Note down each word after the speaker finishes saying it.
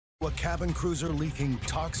A cabin cruiser leaking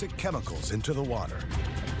toxic chemicals into the water.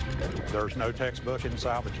 There's no textbook in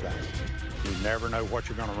salvage diving. You never know what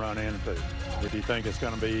you're going to run into. If you think it's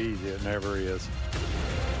going to be easy, it never is.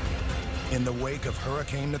 In the wake of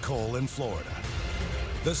Hurricane Nicole in Florida,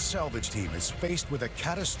 the salvage team is faced with a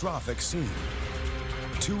catastrophic scene.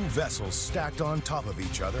 Two vessels stacked on top of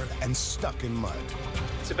each other and stuck in mud.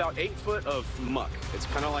 It's about 8 foot of muck. It's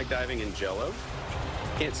kind of like diving in jello.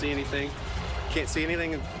 Can't see anything. Can't see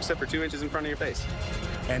anything except for 2 inches in front of your face.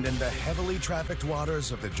 And in the heavily trafficked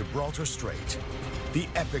waters of the Gibraltar Strait, the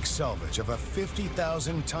epic salvage of a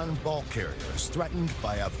 50,000-ton bulk carrier is threatened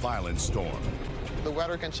by a violent storm. The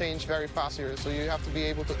weather can change very fast here, so you have to be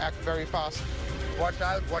able to act very fast. Watch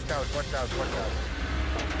out, watch out, watch out, watch out.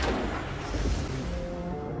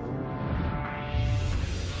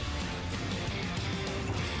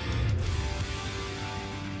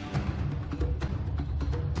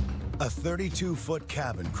 A 32-foot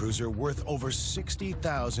cabin cruiser worth over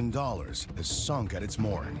 $60,000 has sunk at its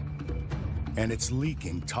mooring. And it's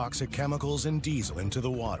leaking toxic chemicals and diesel into the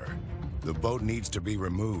water. The boat needs to be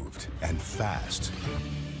removed, and fast.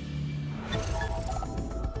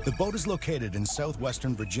 The boat is located in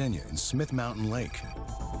southwestern Virginia in Smith Mountain Lake,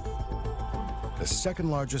 the second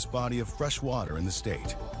largest body of fresh water in the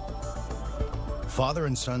state. Father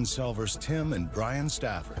and son salvers Tim and Brian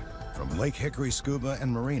Stafford from Lake Hickory Scuba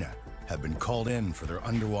and Marina have been called in for their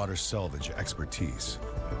underwater salvage expertise.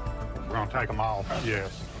 We're going to take them off,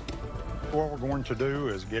 yes. What we're going to do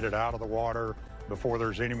is get it out of the water before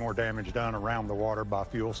there's any more damage done around the water by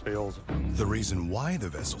fuel spills. The reason why the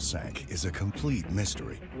vessel sank is a complete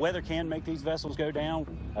mystery. Weather can make these vessels go down.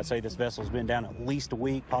 I'd say this vessel's been down at least a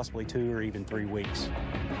week, possibly 2 or even 3 weeks.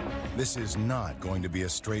 This is not going to be a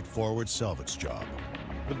straightforward salvage job.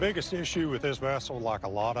 The biggest issue with this vessel, like a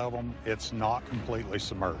lot of them, it's not completely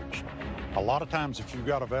submerged. A lot of times if you've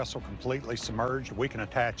got a vessel completely submerged, we can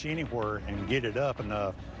attach anywhere and get it up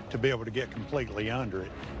enough to be able to get completely under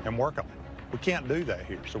it and work on it. We can't do that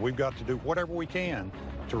here, so we've got to do whatever we can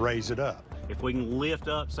to raise it up. If we can lift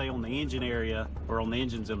up, say, on the engine area or on the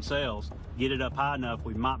engines themselves, get it up high enough,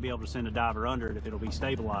 we might be able to send a diver under it if it'll be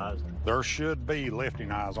stabilized. There should be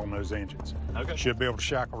lifting eyes on those engines. Okay. Should be able to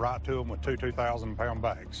shackle right to them with 2,000-pound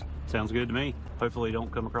bags. Sounds good to me. Hopefully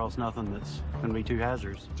don't come across nothing that's going to be too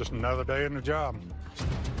hazardous. Just another day in the job.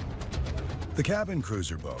 The cabin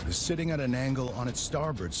cruiser boat is sitting at an angle on its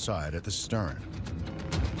starboard side at the stern.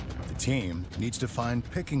 The team needs to find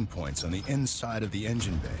picking points on the inside of the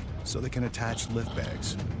engine bay so they can attach lift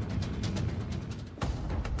bags.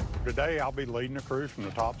 Today I'll be leading the crew from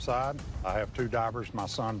the top side. I have 2 divers, my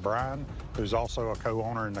son Brian, who's also a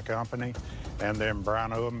co-owner in the company, and then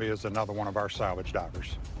Brian Owen is another one of our salvage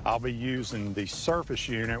divers. I'll be using the surface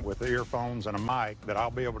unit with earphones and a mic that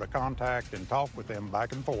I'll be able to contact and talk with them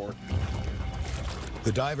back and forth.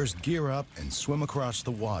 The divers gear up and swim across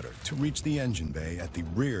the water to reach the engine bay at the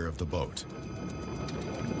rear of the boat.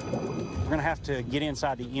 We're going to have to get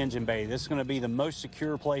inside the engine bay. This is going to be the most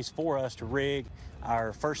secure place for us to rig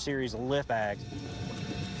our first series of lift bags.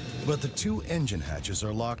 But the 2 engine hatches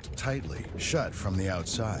are locked tightly shut from the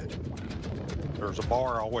outside. There's a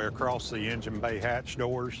bar all the way across the engine bay hatch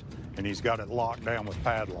doors, and he's got it locked down with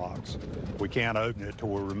padlocks. We can't open it till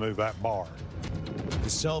we remove that bar. The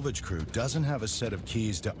salvage crew doesn't have a set of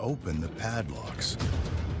keys to open the padlocks.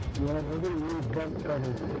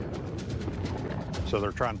 So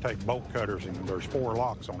they're trying to take bolt cutters, and there's 4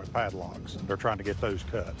 locks on it, padlocks. They're trying to get those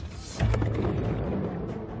cut.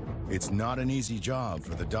 It's not an easy job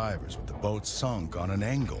for the divers with the boat sunk on an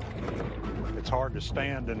angle. It's hard to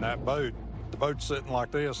stand in that boat. The boat's sitting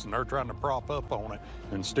like this, and they're trying to prop up on it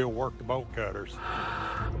and still work the bolt cutters.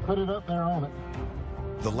 Put it up there on it.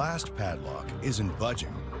 The last padlock isn't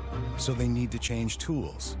budging, so they need to change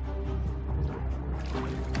tools.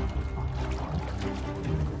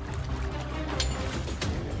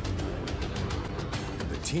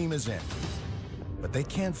 The team is in, but they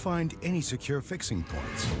can't find any secure fixing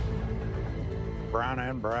points. Brian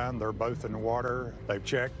and Brian, they're both in the water. They've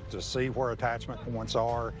checked to see where attachment points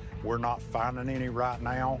are. We're not finding any right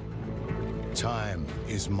now. Time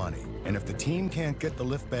is money, and if the team can't get the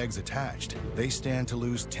lift bags attached, they stand to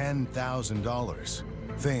lose $10,000.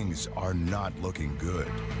 Things are not looking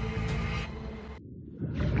good.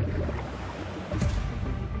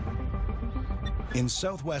 In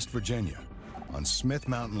southwest Virginia, on Smith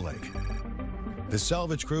Mountain Lake, the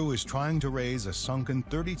salvage crew is trying to raise a sunken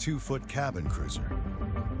 32-foot cabin cruiser.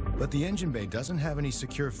 But the engine bay doesn't have any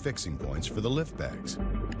secure fixing points for the lift bags.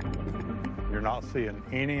 You're not seeing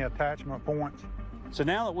any attachment points. So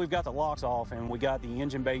now that we've got the locks off and we got the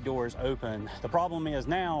engine bay doors open, the problem is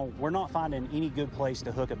now we're not finding any good place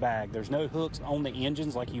to hook a bag. There's no hooks on the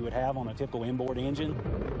engines like you would have on a typical inboard engine.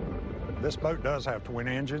 This boat does have twin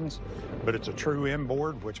engines, but it's a true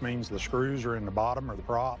inboard, which means the screws are in the bottom or the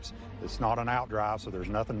props. It's not an outdrive, so there's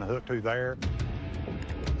nothing to hook to there.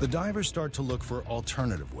 The divers start to look for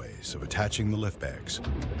alternative ways of attaching the lift bags.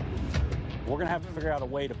 We're going to have to figure out a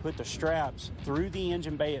way to put the straps through the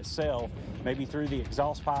engine bay itself, maybe through the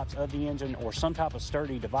exhaust pipes of the engine or some type of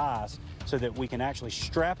sturdy device so that we can actually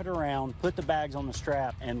strap it around, put the bags on the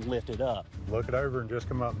strap, and lift it up. Look it over and just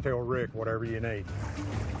come up and tell Rick whatever you need.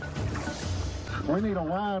 We need a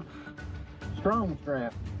wide, strong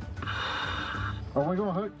strap. Are we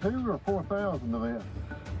going to hook 2 or 4,000 to this?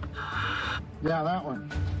 Yeah, that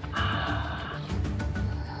one.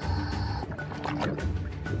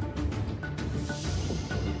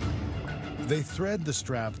 They thread the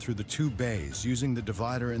strap through the 2 bays using the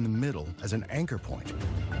divider in the middle as an anchor point.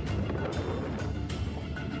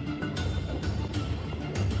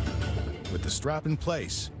 With the strap in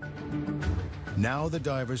place, now the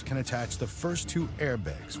divers can attach the first 2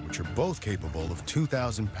 airbags, which are both capable of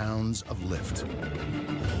 2,000 pounds of lift.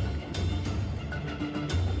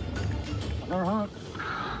 They're hooked.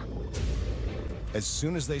 As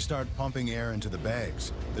soon as they start pumping air into the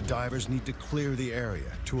bags, the divers need to clear the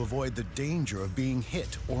area to avoid the danger of being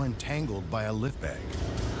hit or entangled by a lift bag.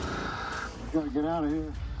 Gotta get out of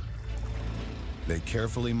here. They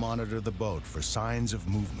carefully monitor the boat for signs of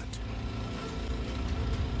movement.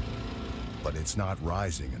 But it's not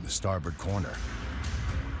rising in the starboard corner.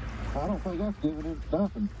 I don't think that's giving it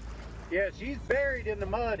nothing. Yeah, she's buried in the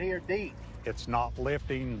mud here deep. It's not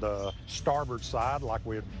lifting the starboard side like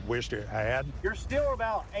we wished it had. You're still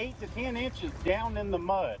about 8 to 10 inches down in the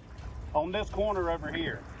mud on this corner over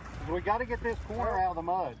here. We got to get this corner out of the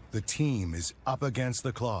mud. The team is up against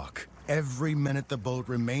the clock. Every minute the boat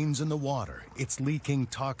remains in the water, it's leaking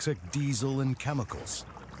toxic diesel and chemicals.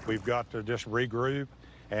 We've got to just regroup,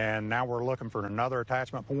 and now we're looking for another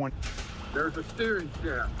attachment point. There's a steering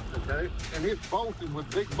shaft, okay? And it's bolted with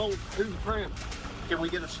big bolts to the trim. Can we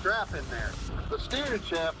get a strap in there? The steering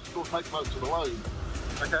shaft is going to take most of the load.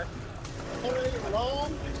 Okay.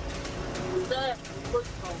 Long strap.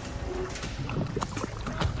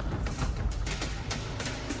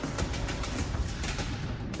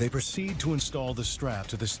 They proceed to install the strap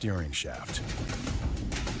to the steering shaft.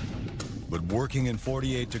 But working in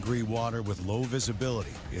 48-degree water with low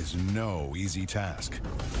visibility is no easy task.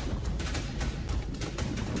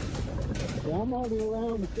 Well, I'm already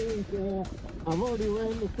around the steering shaft. I've already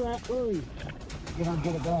ran the strap through. Get on,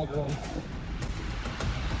 get a bag ready.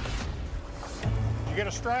 You get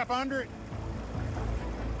a strap under it?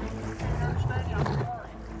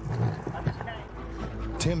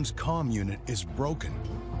 Tim's comm unit is broken.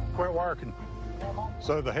 Quit working.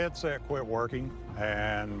 So the headset quit working,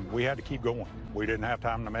 and we had to keep going. We didn't have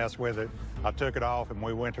time to mess with it. I took it off, and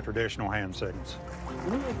we went to traditional hand signals.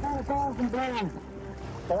 We need 4,000 bags.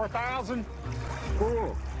 4,000?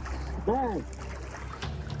 Cool. Bags.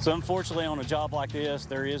 So unfortunately, on a job like this,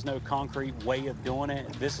 there is no concrete way of doing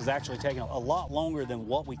it. This is actually taking a lot longer than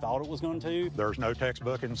what we thought it was going to. There's no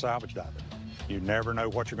textbook in salvage diving. You never know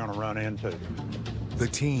what you're going to run into. The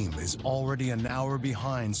team is already an hour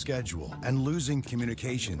behind schedule, and losing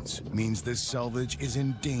communications means this salvage is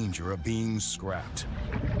in danger of being scrapped.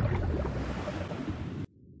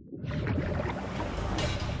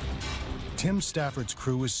 Tim Stafford's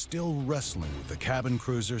crew is still wrestling with the cabin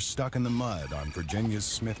cruiser stuck in the mud on Virginia's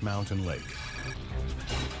Smith Mountain Lake.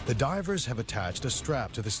 The divers have attached a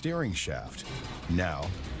strap to the steering shaft. Now,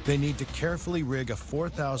 they need to carefully rig a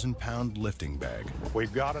 4,000-pound lifting bag.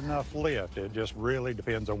 We've got enough lift. It just really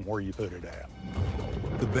depends on where you put it at.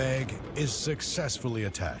 The bag is successfully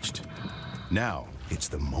attached. Now, it's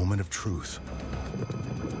the moment of truth.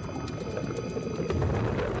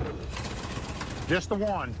 Just the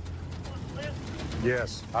one.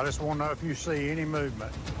 Yes, I just want to know if you see any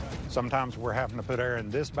movement. Sometimes we're having to put air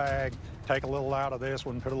in this bag, take a little out of this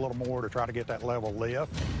one, put a little more to try to get that level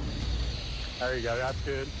lift. There you go, that's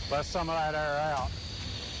good. Let some of that air out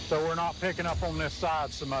so we're not picking up on this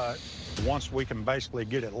side so much. Once we can basically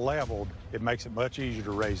get it leveled, it makes it much easier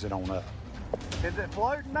to raise it on up. Is it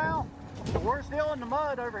floating now? We're still in the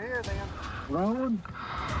mud over here then. Rolling.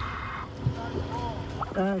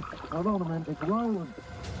 Hey, hold on a minute, it's rolling.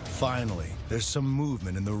 Finally, there's some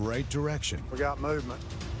movement in the right direction. We got movement.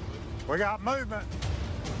 We got movement.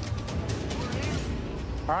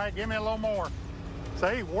 All right, give me a little more.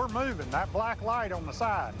 See, we're moving. That black light on the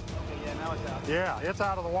side. Okay, yeah, now it's out. Yeah, it's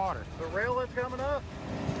out of the water. The rail that's coming up?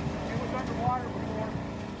 It was underwater before.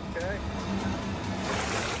 Okay.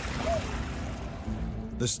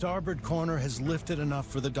 The starboard corner has lifted enough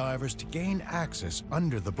for the divers to gain access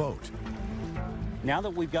under the boat. Now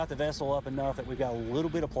that we've got the vessel up enough that we've got a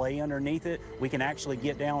little bit of play underneath it, we can actually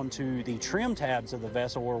get down to the trim tabs of the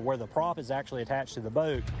vessel or where the prop is actually attached to the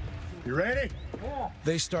boat. You ready? Yeah.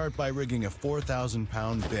 They start by rigging a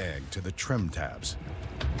 4,000-pound bag to the trim tabs.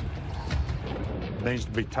 It needs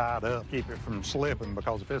to be tied up, keep it from slipping,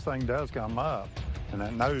 because if this thing does come up and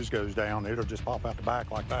that nose goes down, it'll just pop out the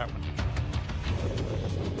back like that one.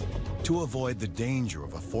 To avoid the danger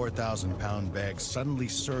of a 4,000-pound bag suddenly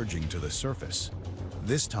surging to the surface,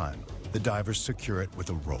 this time the divers secure it with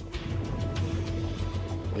a rope.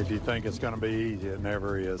 If you think it's going to be easy, it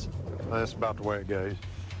never is. That's about the way it goes.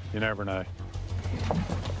 You never know.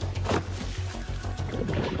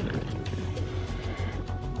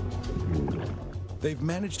 They've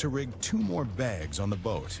managed to rig 2 more bags on the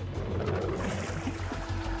boat.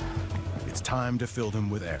 It's time to fill them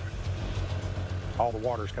with air. All the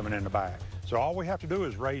water's coming in the back. So all we have to do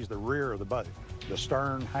is raise the rear of the boat, the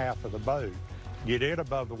stern half of the boat, get it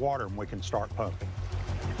above the water, and we can start pumping.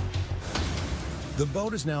 The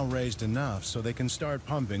boat is now raised enough so they can start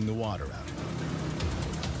pumping the water out.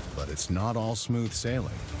 But it's not all smooth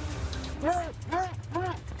sailing.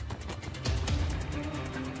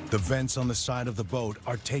 The vents on the side of the boat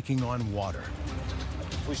are taking on water.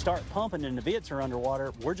 If we start pumping and the vents are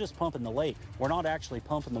underwater, we're just pumping the lake. We're not actually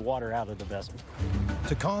pumping the water out of the vessel.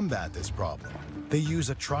 To combat this problem, they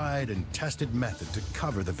use a tried and tested method to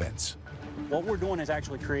cover the vents. What we're doing is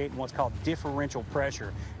actually creating what's called differential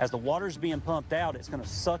pressure. As the water's being pumped out, it's going to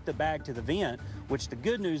suck the bag to the vent, which the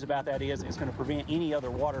good news about that is it's going to prevent any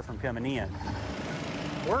other water from coming in.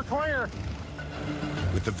 We're clear.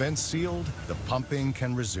 With the vents sealed, the pumping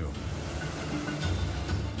can resume.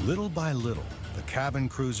 Little by little, the cabin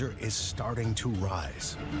cruiser is starting to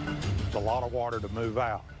rise. It's a lot of water to move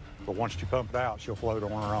out, but once you pump it out, she'll float on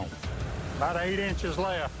her own. About 8 inches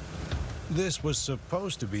left. This was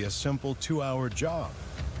supposed to be a simple 2-hour job,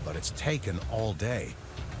 but it's taken all day.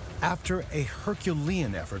 After a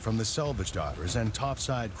Herculean effort from the salvage divers and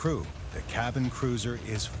topside crew, the cabin cruiser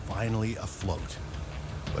is finally afloat.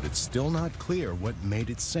 But it's still not clear what made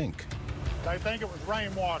it sink. They think it was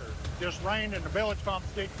rainwater. Just rained and the bilge pumps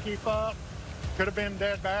didn't keep up. Could have been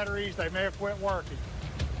dead batteries. They may have quit working.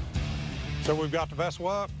 So we've got the vessel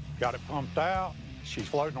up, got it pumped out. She's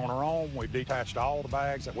floating on her own. We've detached all the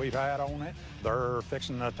bags that we've had on it. They're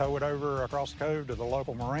fixing to tow it over across the cove to the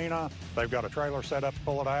local marina. They've got a trailer set up to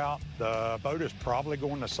pull it out. The boat is probably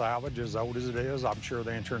going to salvage, as old as it is. I'm sure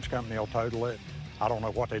the insurance company will total it. I don't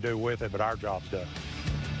know what they do with it, but our job's done.